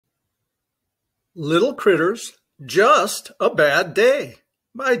Little Critters, Just a Bad Day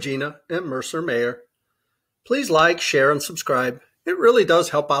by Gina Mercer Mayer. Please like, share, and subscribe. It really does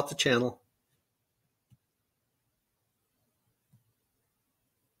help out the channel.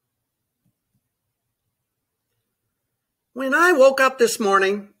 When I woke up this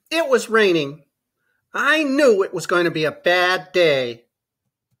morning, it was raining. I knew it was going to be a bad day.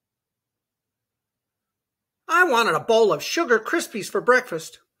 I wanted a bowl of Sugar Krispies for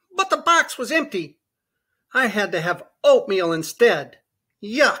breakfast, but the box was empty. I had to have oatmeal instead.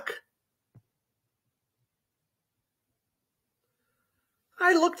 Yuck!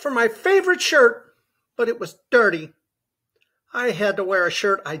 I looked for my favorite shirt, but it was dirty. I had to wear a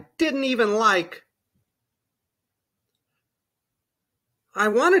shirt I didn't even like. I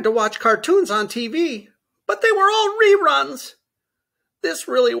wanted to watch cartoons on TV, but they were all reruns. This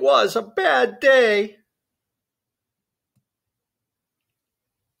really was a bad day.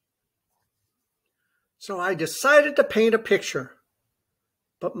 So I decided to paint a picture.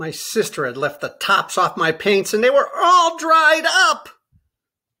 But my sister had left the tops off my paints and they were all dried up.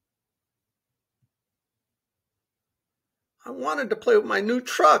 I wanted to play with my new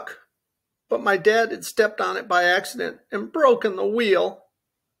truck, but my dad had stepped on it by accident and broken the wheel.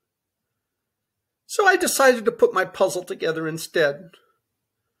 So I decided to put my puzzle together instead.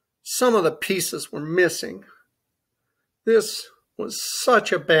 Some of the pieces were missing. This was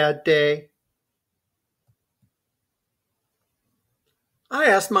such a bad day. I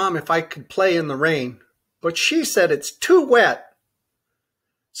asked Mom if I could play in the rain, but she said it's too wet.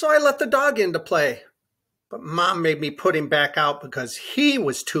 So I let the dog in to play, but Mom made me put him back out because he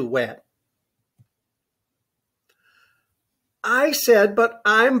was too wet. I said, but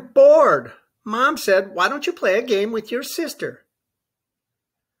I'm bored. Mom said, why don't you play a game with your sister?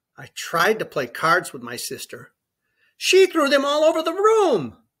 I tried to play cards with my sister. She threw them all over the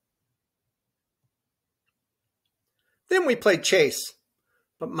room. Then we played chase.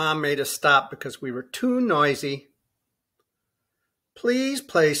 But Mom made us stop because we were too noisy. Please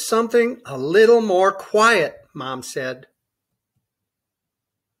play something a little more quiet, Mom said.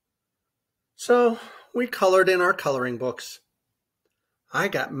 So we colored in our coloring books. I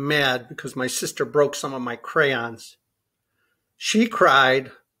got mad because my sister broke some of my crayons. She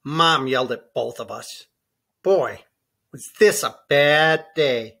cried. Mom yelled at both of us. Boy, was this a bad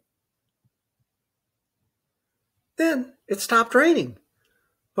day. Then it stopped raining.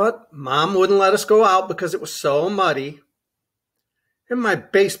 But Mom wouldn't let us go out because it was so muddy. And my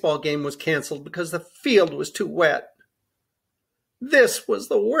baseball game was canceled because the field was too wet. This was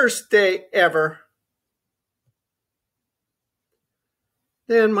the worst day ever.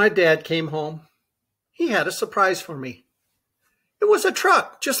 Then my dad came home. He had a surprise for me. It was a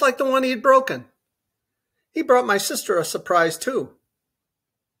truck, just like the one he had broken. He brought my sister a surprise too.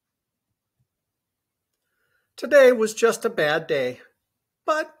 Today was just a bad day.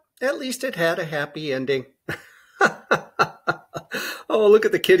 But at least it had a happy ending. Oh, look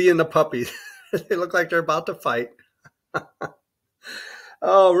at the kitty and the puppy. They look like they're about to fight.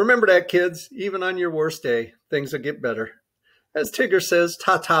 Oh, remember that, kids. Even on your worst day, things will get better. As Tigger says,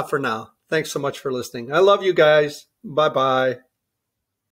 ta-ta for now. Thanks so much for listening. I love you guys. Bye-bye.